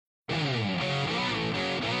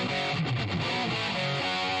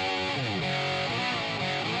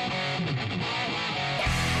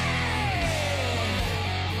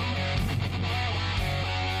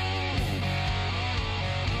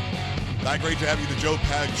Hi, great to have you, the Joe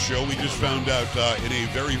Pags Show. We just found out in a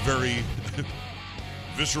very, very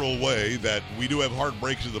visceral way that we do have hard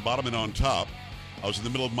breaks at the bottom and on top. I was in the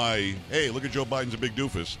middle of my, hey, look at Joe Biden's a big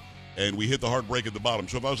doofus, and we hit the hard break at the bottom.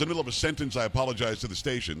 So if I was in the middle of a sentence, I apologize to the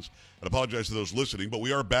stations and apologize to those listening, but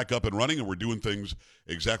we are back up and running, and we're doing things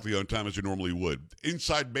exactly on time as we normally would.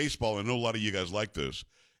 Inside baseball, I know a lot of you guys like this.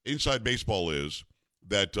 Inside baseball is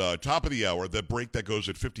that top of the hour, that break that goes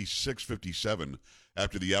at 56, 57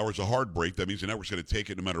 after the hour is a hard break. That means the network's going to take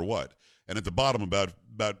it no matter what. And at the bottom, about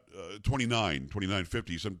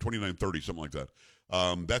 29:50, some 29:30, something like that.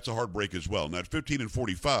 That's a hard break as well. Now at 15 and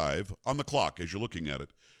 45 on the clock as you're looking at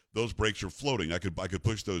it, those breaks are floating. I could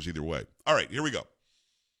push those either way. All right, here we go.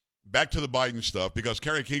 Back to the Biden stuff because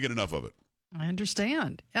Carrie, I can't get enough of it. I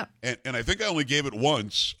understand. Yep. And I think I only gave it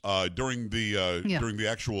once during the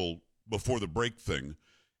actual before the break thing.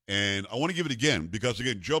 And I want to give it again because,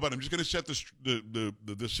 again, Joe Biden, I'm just going to set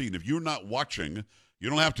the scene. If you're not watching, you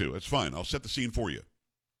don't have to. It's fine. I'll set the scene for you.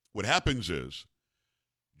 What happens is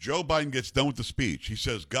Joe Biden gets done with the speech. He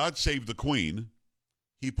says, God save the Queen.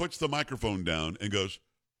 He puts the microphone down and goes,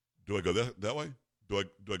 do I go that way? Do I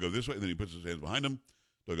go this way? And then he puts his hands behind him.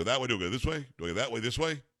 Do I go that way? Do I go this way? Do I go that way, this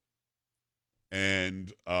way?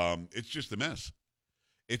 And it's just a mess.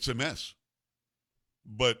 It's a mess.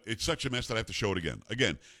 But it's such a mess that I have to show it again.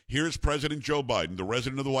 Again, here's President Joe Biden, the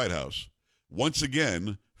resident of the White House, once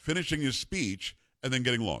again finishing his speech and then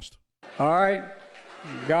getting lost. All right.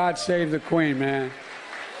 God save the Queen, man.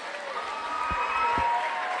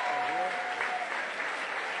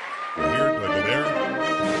 Do I go there? Do I go here? Do I go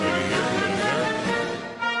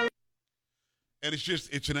there? And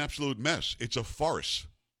it's an absolute mess. It's a farce.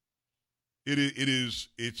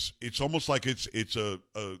 It's almost like it's a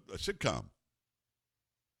sitcom.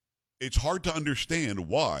 It's hard to understand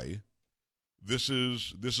why this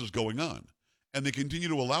is going on. And they continue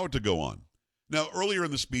to allow it to go on. Now, earlier in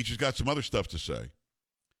the speech, he's got some other stuff to say.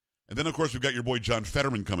 And then, of course, we've got your boy John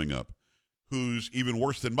Fetterman coming up, who's even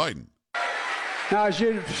worse than Biden. Now, as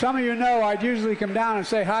some of you know, I'd usually come down and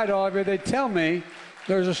say hi to all of you. They tell me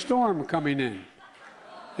there's a storm coming in.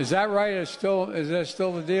 Is that right? Is that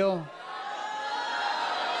still the deal?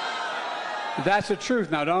 That's the truth.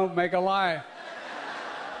 Now, don't make a lie.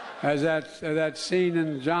 As that scene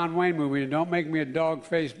in the John Wayne movie, don't make me a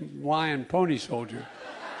dog-faced lion pony soldier.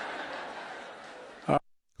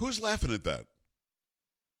 Who's laughing at that?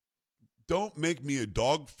 Don't make me a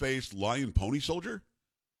dog-faced lion pony soldier?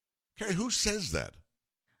 Carrie, who says that?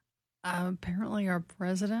 Apparently our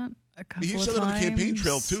president a couple of times. He said that on the campaign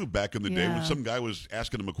trail, too, back in the day when some guy was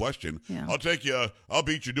asking him a question. Yeah. I'll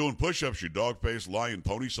beat you doing push-ups, you dog-faced lion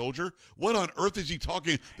pony soldier. What on earth is he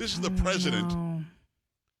talking? This is the president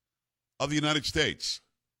of the United States.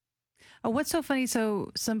 Oh, what's so funny?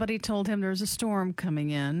 So somebody told him there's a storm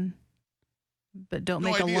coming in, but don't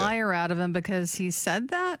make a liar out of him because he said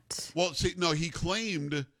that? Well, see, no, he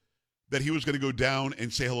claimed that he was going to go down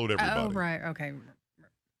and say hello to everybody. Oh, right. Okay.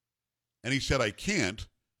 And he said, I can't.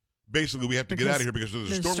 Basically, we have to get out of here because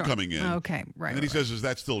there's a storm coming in. Okay, right. And then he says, is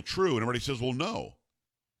that still true? And everybody says, well, no.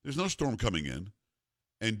 There's no storm coming in.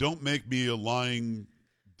 And don't make me a lying,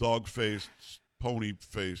 dog-faced, pony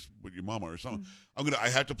face with your mama or something. I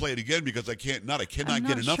have to play it again because I cannot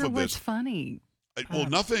get enough of this. What's funny? Well,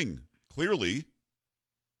 nothing. Clearly,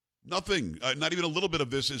 nothing. Not even a little bit of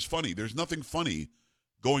this is funny. There's nothing funny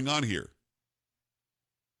going on here.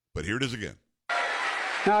 But here it is again.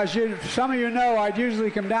 Now, as some of you know, I'd usually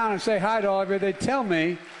come down and say hi to all of you. They tell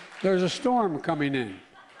me there's a storm coming in.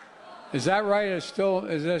 Is that right? Is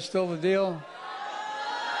that still the deal?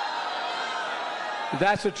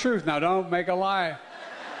 That's the truth. Now, don't make a lie.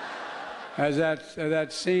 As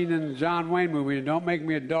that scene in the John Wayne movie, don't make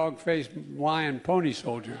me a dog-faced lion pony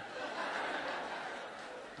soldier.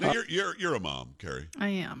 Now, you're a mom, Carrie. I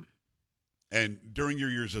am. And during your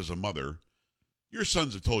years as a mother, your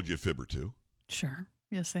sons have told you a fib or two. Sure.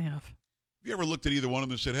 Yes, they have. Have you ever looked at either one of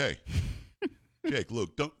them and said, hey, Jake,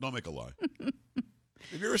 Luke, don't make a lie?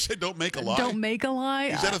 Have you ever said don't make a lie? Don't make a lie?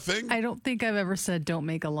 Is that a thing? I don't think I've ever said don't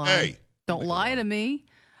make a lie. Hey. Don't lie to me.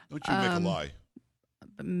 Don't you make a lie.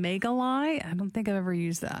 Make a lie? I don't think I've ever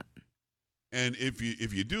used that. And if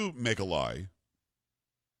you do make a lie,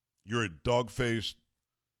 you're a dog-faced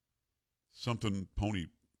something pony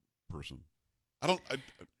person.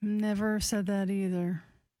 Never said that either.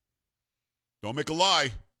 Don't make a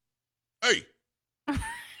lie. Hey. I've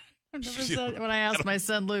never said when I asked my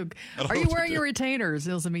son Luke, are you wearing your retainers?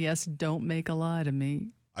 He'll say me, yes, don't make a lie to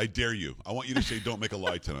me. I dare you. I want you to say don't make a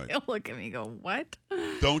lie tonight. He'll look at me and go, what?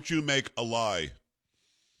 Don't you make a lie.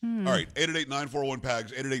 All right,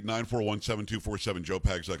 888-941-PAGS, 888-941-7247,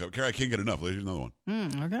 joepags.com. Carrie, I can't get enough. Here's another one.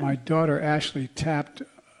 Okay. My daughter Ashley taped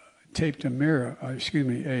a mirror,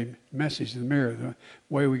 a message in the mirror. The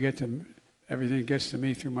way everything gets to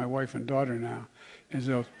me through my wife and daughter now is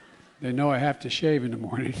they know I have to shave in the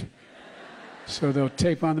morning. So they'll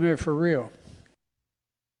tape on the mirror for real.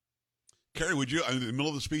 Carrie, would you, in the middle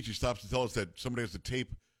of the speech, he stops to tell us that somebody has to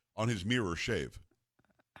tape on his mirror or shave.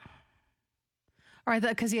 All right,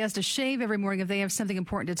 because he has to shave every morning. If they have something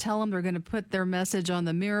important to tell him, they're going to put their message on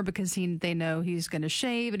the mirror because they know he's going to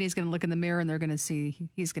shave and he's going to look in the mirror and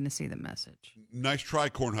he's going to see the message. Nice try,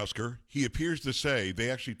 Cornhusker. He appears to say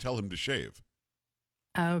they actually tell him to shave.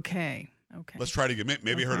 Okay. Let's try to get.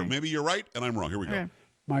 Maybe I heard him. Maybe you're right and I'm wrong. Here we go.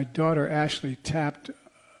 My daughter Ashley taped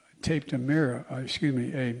a mirror, a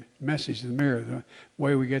message in the mirror. The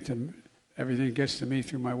way everything gets to me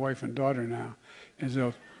through my wife and daughter now is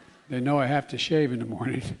they know I have to shave in the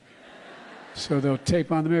morning. So they'll tape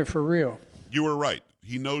on the mirror for real. You were right.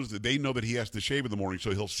 He knows that they know that he has to shave in the morning,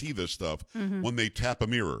 so he'll see this stuff when they tap a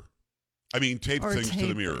mirror. I mean, tape things to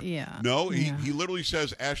the mirror. Yeah. No, he literally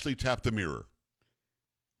says, Ashley tapped the mirror.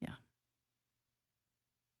 Yeah.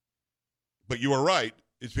 But you are right.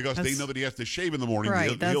 It's because they know that he has to shave in the morning.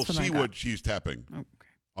 Right, he'll see what she's tapping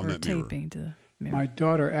on that mirror. Taping to the mirror. My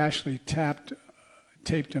daughter Ashley taped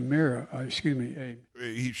a mirror,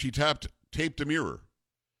 She taped a mirror.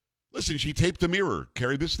 Listen, she taped a mirror,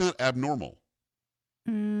 Carrie. This is not abnormal.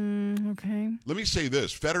 Okay. Let me say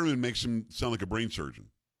this. Fetterman makes him sound like a brain surgeon.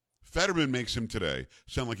 Fetterman makes him today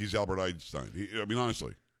sound like he's Albert Einstein. I mean,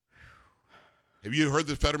 honestly. Have you heard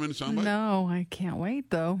the Fetterman soundbite? No, I can't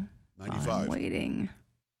wait, though. 95. I'm waiting.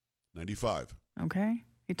 95. Okay.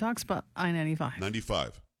 He talks about I-95.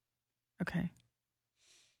 95. Okay.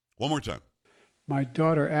 One more time. My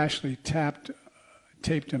daughter Ashley taped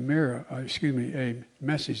a mirror, a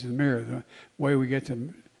message in the mirror. The way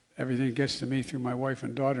everything gets to me through my wife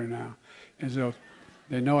and daughter now is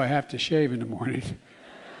they know I have to shave in the morning.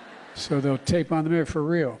 So they'll tape on the mirror for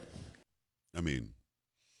real. I mean,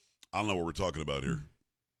 I don't know what we're talking about here.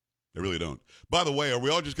 I really don't. By the way, are we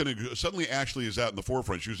all just going to... Suddenly Ashley is out in the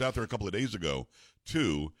forefront. She was out there a couple of days ago,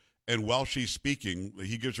 too, and while she's speaking,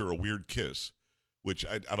 he gives her a weird kiss, which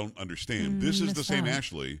I don't understand. This is the same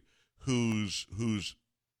Ashley we've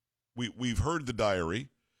heard the diary.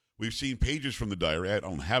 We've seen pages from the diary. I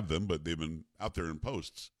don't have them, but they've been out there in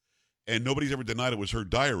posts. And nobody's ever denied it was her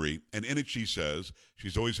diary. And in it she says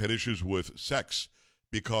she's always had issues with sex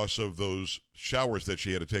because of those showers that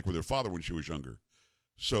she had to take with her father when she was younger.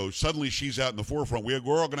 So suddenly she's out in the forefront. We're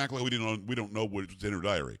all going to act like we don't know what's in her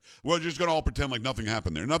diary. We're just going to all pretend like nothing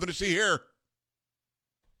happened there. Nothing to see here.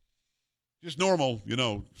 Just normal,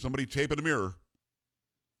 somebody taping a mirror.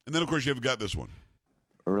 And then, of course, you've got this one.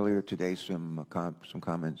 Earlier today, some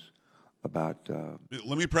comments about...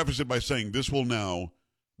 Let me preface it by saying this will now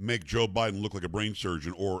make Joe Biden look like a brain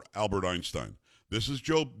surgeon or Albert Einstein. This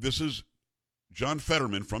is John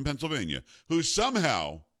Fetterman from Pennsylvania, who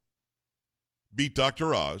somehow beat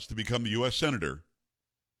Dr. Oz to become the U.S. Senator.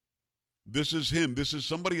 This is him. This is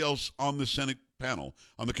somebody else on the Senate panel,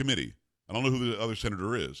 on the committee. I don't know who the other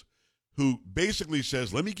senator is, who basically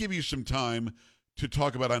says, let me give you some time to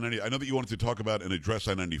talk about I-90. I know that you wanted to talk about and address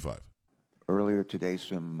I-95. Earlier today,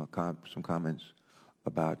 some comments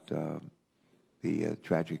about the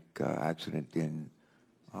tragic accident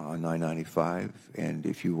on I-95, and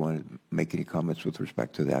if you want to make any comments with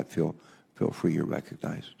respect to that, feel free. You're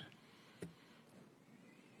recognized.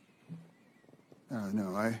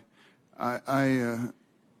 No, I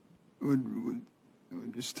would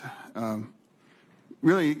just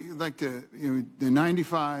really like to, the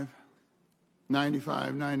 95,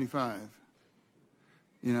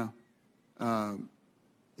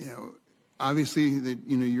 obviously that,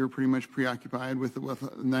 you're pretty much preoccupied with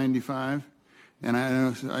 95, and I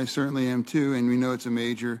know I certainly am too, and we know it's a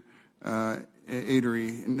major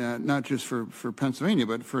artery, not just for Pennsylvania,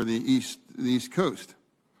 but for the East Coast.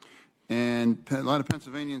 And a lot of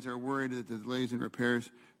Pennsylvanians are worried that the delays in repairs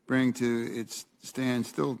bring to its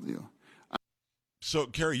standstill. So,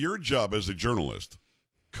 Carrie, your job as a journalist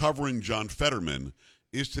covering John Fetterman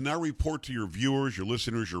is to now report to your viewers, your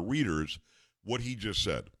listeners, your readers what he just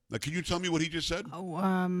said. Now, can you tell me what he just said? Oh,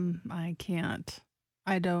 I can't.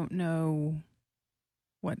 I don't know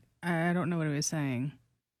what he was saying.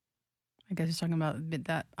 I guess he's talking about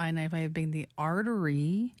that I-95 being the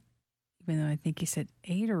artery. Even though I think he said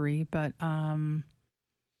artery, but I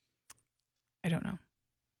don't know.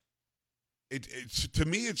 To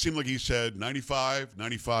me, it seemed like he said 95,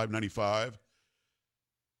 95, 95.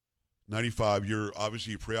 95, you're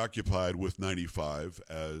obviously preoccupied with 95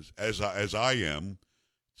 as I am.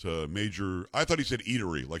 It's a major. I thought he said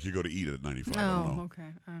eatery, like you go to eat at 95. I don't know. Okay.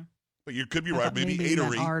 But you could be right. Maybe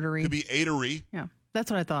eatery. Artery. Could be eatery. Yeah, that's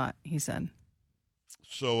what I thought he said.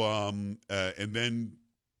 So, and then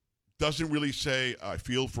doesn't really say, I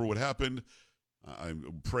feel for what happened.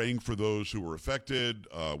 I'm praying for those who were affected.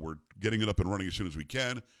 We're getting it up and running as soon as we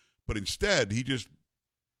can. But instead, he just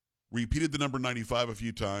repeated the number 95 a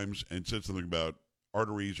few times and said something about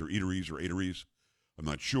arteries or eateries. I'm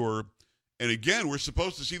not sure. And again, we're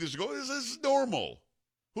supposed to see this and go, this is normal.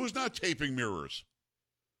 Who's not taping mirrors?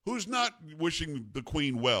 Who's not wishing the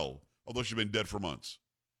Queen well, although she's been dead for months?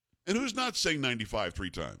 And who's not saying 95 3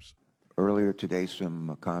 times? Earlier today,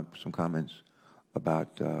 some comments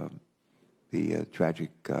about the tragic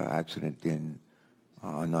accident in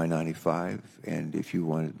 995, and if you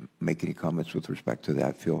want to make any comments with respect to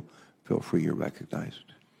that, feel free. You're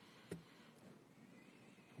recognized.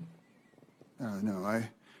 No,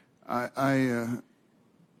 I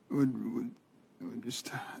would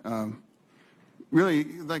just really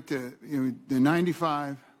like to, the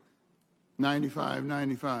 95,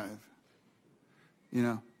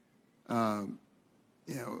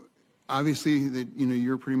 obviously that,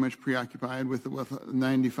 you're pretty much preoccupied with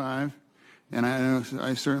 95, and I know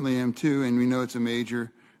I certainly am too, and we know it's a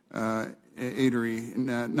major eatery,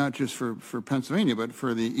 not just for Pennsylvania, but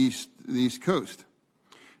for the East Coast.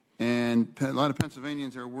 And a lot of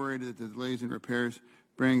Pennsylvanians are worried that the delays in repairs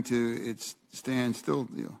bring to its standstill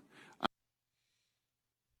deal.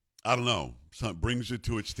 I don't know. So it brings it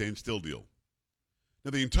to its standstill deal.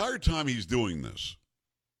 Now, the entire time he's doing this,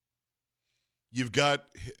 you've got,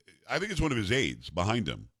 I think it's one of his aides behind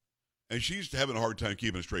him, and she's having a hard time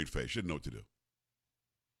keeping a straight face. She didn't know what to do.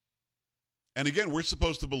 And again, we're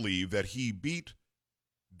supposed to believe that he beat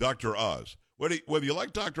Dr. Oz. Whether you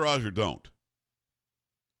like Dr. Oz or don't,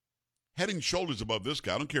 head and shoulders above this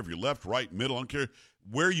guy. I don't care if you're left, right, middle. I don't care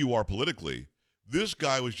where you are politically. This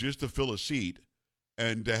guy was just to fill a seat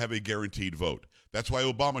and to have a guaranteed vote. That's why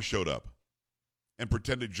Obama showed up and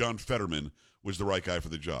pretended John Fetterman was the right guy for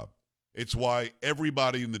the job. It's why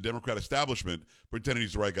everybody in the Democrat establishment pretended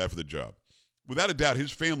he's the right guy for the job. Without a doubt,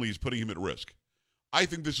 his family is putting him at risk. I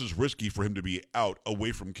think this is risky for him to be out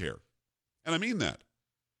away from care. And I mean that.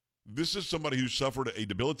 This is somebody who suffered a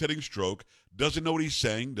debilitating stroke, doesn't know what he's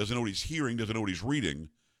saying, doesn't know what he's hearing, doesn't know what he's reading.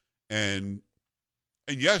 And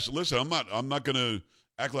yes, listen, I'm not going to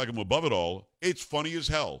act like I'm above it all. It's funny as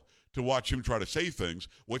hell to watch him try to say things.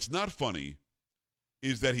 What's not funny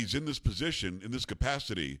is that he's in this position, in this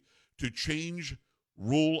capacity, to change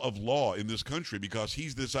rule of law in this country because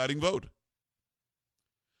he's the deciding vote.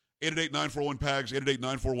 888-941-PAGS,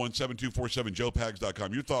 888-941-7247,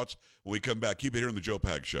 joepags.com. Your thoughts when we come back. Keep it here on the Joe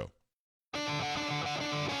Pags Show.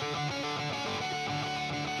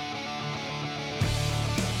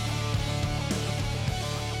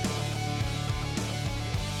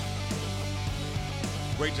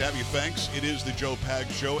 Great to have you. Thanks. It is the Joe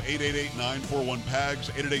Pags Show.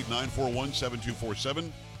 888-941-PAGS,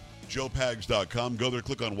 888-941-7247. joepags.com. Go there,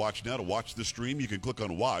 click on Watch Now to watch the stream. You can click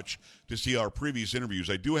on Watch to see our previous interviews.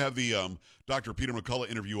 I do have the Dr. Peter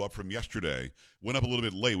McCullough interview up from yesterday. Went up a little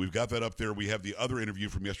bit late. We've got that up there. We have the other interview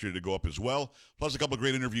from yesterday to go up as well, plus a couple of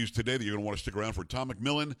great interviews today that you're going to want to stick around for. Tom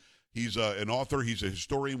McMillan, he's an author. He's a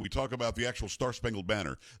historian. We talk about the actual Star-Spangled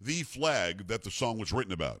Banner, the flag that the song was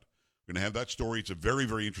written about. We're going to have that story. It's a very,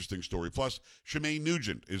 very interesting story. Plus, Shemaine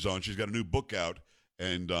Nugent is on. She's got a new book out,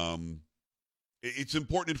 and it's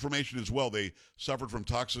important information as well. They suffered from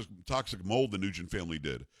toxic mold, the Nugent family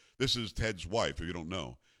did. This is Ted's wife, if you don't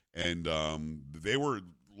know. And they were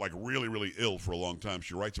like really, really ill for a long time.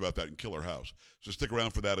 She writes about that in Killer House. So stick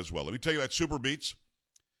around for that as well. Let me tell you about Super Beets.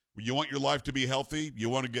 You want your life to be healthy. You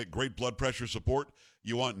want to get great blood pressure support.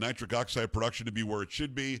 You want nitric oxide production to be where it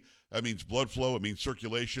should be. That means blood flow. It means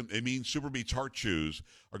circulation. It means Super Beets Heart Chews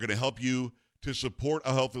are going to help you to support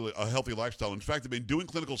a healthy lifestyle. In fact, they've been doing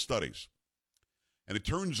clinical studies. And it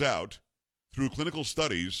turns out, through clinical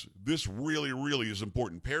studies, this really, really is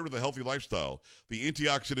important. Paired with a healthy lifestyle, the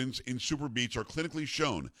antioxidants in Super Beets are clinically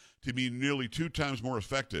shown to be nearly 2 times more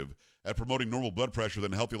effective at promoting normal blood pressure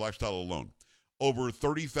than a healthy lifestyle alone. Over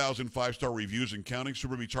 30,000 five-star reviews and counting.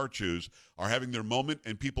 Super Beets Heart Chews are having their moment,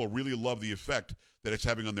 and people really love the effect that it's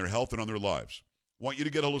having on their health and on their lives. Want you to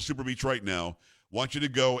get a hold of Super Beets right now. Want you to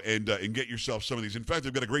go and get yourself some of these. In fact,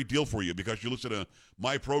 I've got a great deal for you because you listen to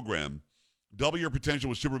my program. Double your potential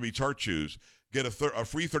with Super Beets Heart Chews. Get a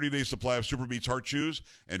free 30-day supply of Super Beets Heart Chews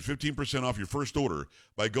and 15% off your first order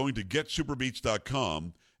by going to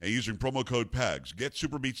getsuperbeets.com and using promo code PAGS.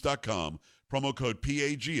 Getsuperbeets.com, promo code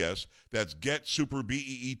PAGS. That's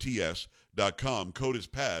getsuperbeets.com. Code is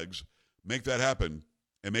PAGS. Make that happen.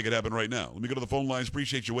 and make it happen right now. Let me go to the phone lines.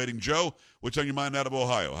 Appreciate you waiting. Joe, what's on your mind out of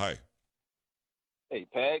Ohio? Hi. Hey,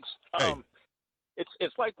 Pags. Hey.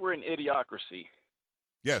 It's like we're in idiocracy.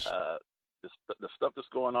 Yes. The stuff that's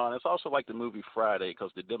going on. It's also like the movie Friday,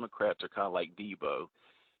 because the Democrats are kind of like Debo.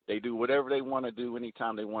 They do whatever they want to do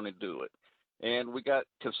anytime they want to do it. And we got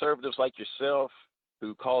conservatives like yourself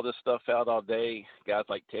who call this stuff out all day, guys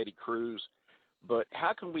like Teddy Cruz. But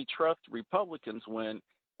how can we trust Republicans when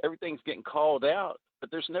everything's getting called out, but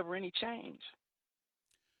there's never any change?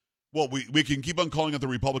 Well, we can keep on calling out the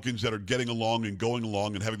Republicans that are getting along and going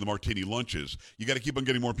along and having the martini lunches. You got to keep on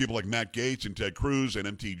getting more people like Matt Gaetz and Ted Cruz and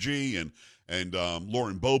MTG and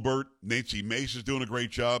Lauren Boebert. Nancy Mace is doing a great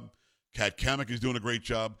job. Kat Kamek is doing a great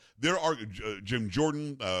job. There are Jim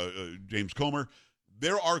Jordan, James Comer.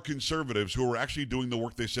 There are conservatives who are actually doing the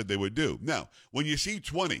work they said they would do. Now, when you see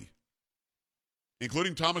 20,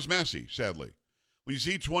 including Thomas Massie, sadly, when you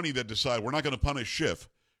see 20 that decide we're not going to punish Schiff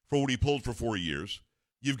for what he pulled for 4 years,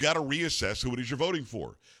 you've got to reassess who it is you're voting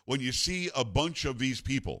for. When you see a bunch of these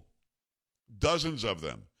people, dozens of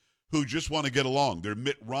them, who just want to get along, they're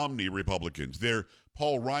Mitt Romney Republicans, they're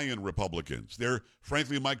Paul Ryan Republicans, they're,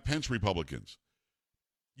 frankly, Mike Pence Republicans.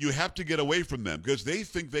 You have to get away from them because they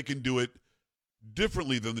think they can do it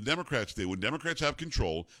differently than the Democrats do. When Democrats have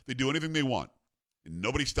control, they do anything they want, and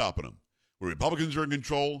nobody's stopping them. When Republicans are in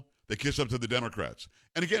control, they kiss up to the Democrats.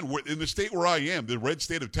 And again, in the state where I am, the red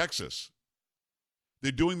state of Texas,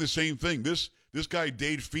 they're doing the same thing. This guy,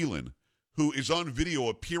 Dade Phelan, who is on video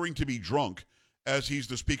appearing to be drunk as he's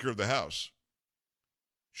the Speaker of the House,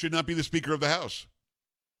 should not be the Speaker of the House.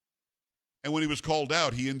 And when he was called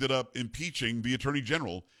out, he ended up impeaching the Attorney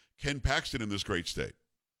General, Ken Paxton, in this great state.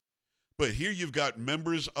 But here you've got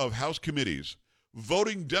members of House committees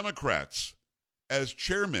voting Democrats as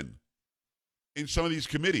chairmen in some of these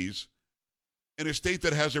committees in a state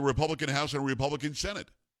that has a Republican House and a Republican Senate.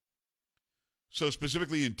 So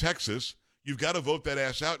specifically in Texas, you've got to vote that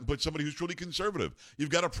ass out and put somebody who's truly conservative. You've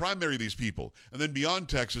got to primary these people. And then beyond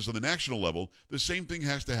Texas, on the national level, the same thing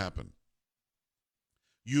has to happen.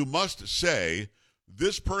 You must say,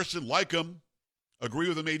 this person, like them, agree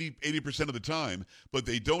with them 80% of the time, but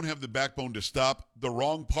they don't have the backbone to stop the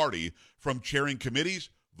wrong party from chairing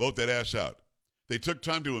committees, vote that ass out. They took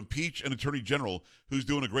time to impeach an attorney general who's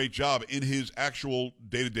doing a great job in his actual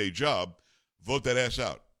day-to-day job, vote that ass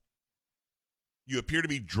out. You appear to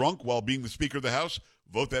be drunk while being the Speaker of the House,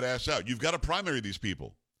 vote that ass out. You've got to primary these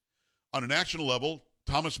people. On a national level,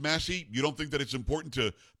 Thomas Massie, you don't think that it's important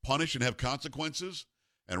to punish and have consequences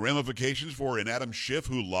and ramifications for an Adam Schiff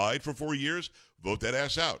who lied for 4 years? Vote that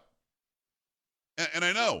ass out. And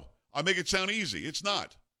I know, I make it sound easy. It's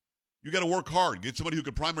not. You got to work hard. Get somebody who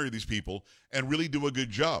can primary these people and really do a good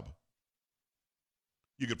job.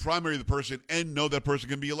 You could primary the person and know that person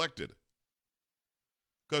can be elected.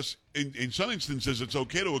 Because in some instances, it's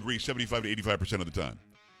okay to agree 75 to 85% of the time.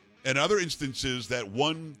 In other instances, that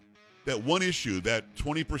one issue, that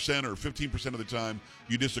 20% or 15% of the time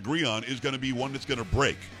you disagree on is going to be one that's going to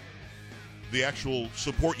break the actual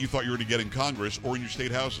support you thought you were going to get in Congress or in your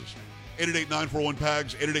state houses.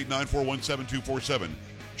 888-941-PAGS, 888-941-7247,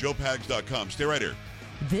 joepags.com. Stay right here.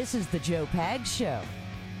 This is the Joe Pags Show.